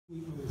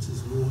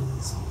Sweetwater's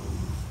walked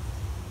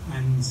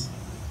and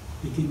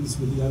begins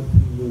with the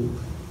opening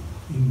walk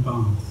in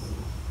Bath.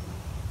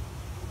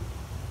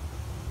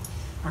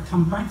 I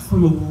come back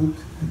from a walk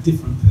a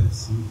different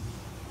person.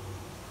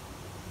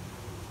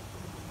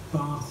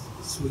 Bath,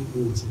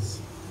 Sweetwaters.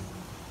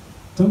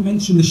 Don't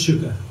mention the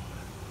sugar.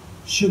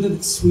 Sugar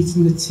that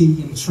sweetened the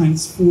tea and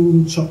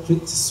transformed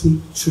chocolate to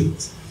sweet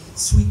treat.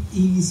 Sweet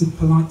ease of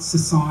polite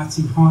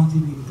society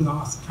hiding in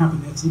glass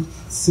cabineted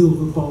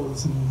silver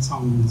bowls and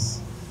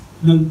tongues.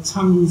 No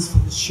tongues for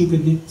the sugar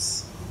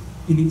nips.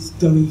 In its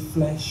doughy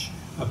flesh,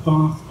 a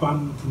Bath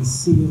bun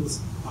conceals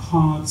a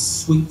hard,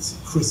 sweet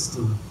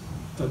crystal.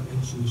 Don't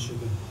mention the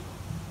sugar.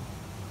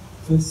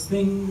 First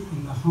thing,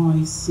 in the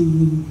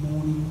high-ceilinged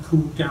morning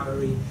cool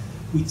gallery,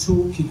 we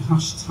talk in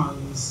hushed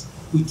tones.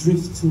 We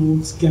drift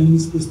towards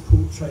Gainsborough's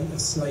portrait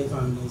of slave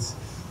owners,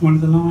 one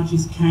of the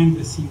largest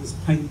canvas he was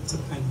paid to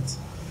paint.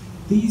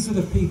 These are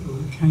the people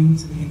who came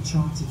to the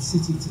enchanted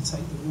city to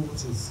take the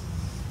waters,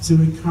 to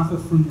recover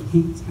from the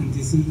heat and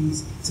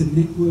disease, to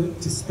network,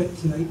 to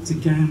speculate, to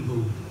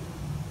gamble.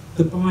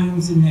 The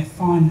biomes in their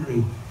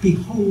finery,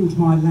 behold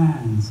my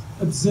land,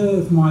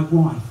 observe my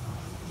wife.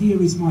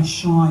 Here is my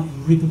shy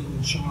and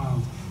wriggling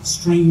child,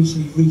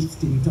 strangely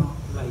wreathed in dark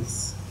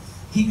lace.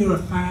 Here a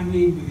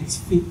family with its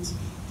feet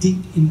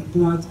deep in the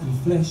blood and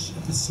flesh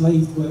of the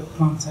slave work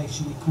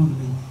plantation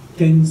economy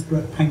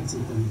Gainsborough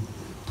painted them.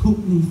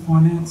 Pulteney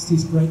financed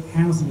his great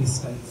housing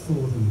estate for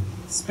them,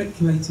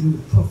 speculating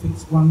with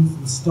profits won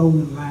from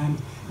stolen land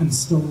and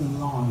stolen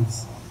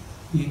lives.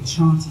 The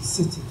enchanted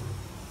city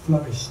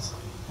flourished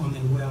on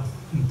their wealth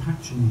and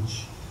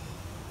patronage.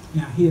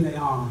 Now here they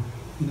are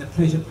in the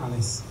pleasure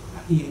palace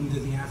at the end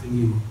of the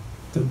avenue.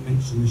 Don't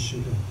mention the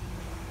sugar.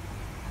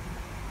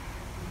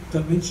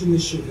 Don't mention the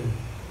sugar.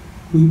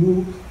 We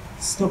walk,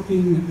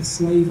 stopping at the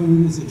slave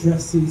owners'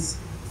 addresses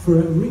for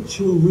a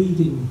ritual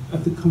reading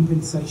of the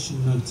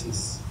compensation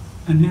notice,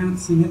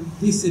 announcing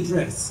at this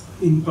address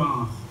in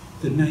Bath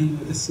the name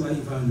of the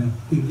slave owner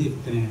who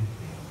lived there,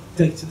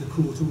 date of the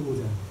court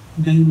order,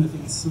 name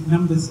of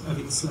numbers of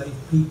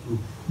enslaved people,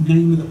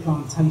 name of the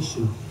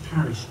plantation,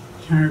 parish,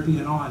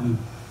 Caribbean island,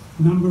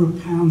 number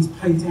of pounds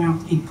paid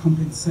out in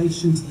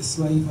compensation to the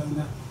slave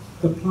owner,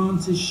 the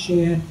planter's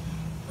share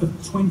of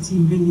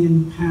 £20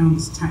 million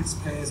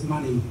taxpayers'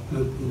 money,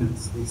 no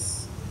peanuts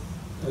this.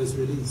 Those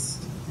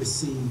released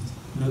received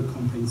no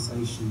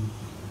compensation.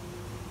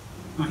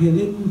 I hear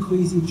Lytton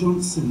Kwesi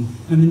Johnson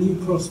and the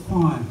New Cross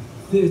fire,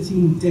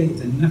 13 dead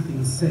and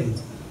nothing said.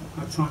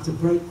 I try to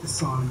break the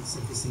silence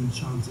of this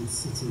enchanted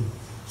city.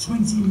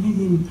 20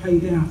 million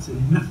paid out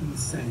and nothing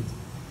said.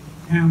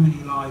 How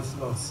many lives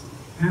lost?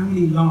 How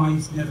many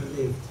lives never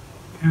lived?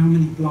 How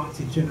many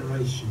blighted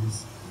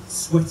generations?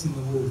 Sweat in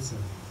the water,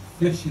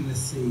 flesh in the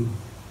sea.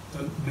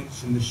 Don't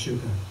mention the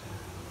sugar.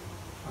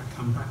 I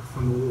come back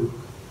from a walk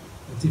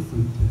a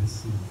different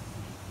person.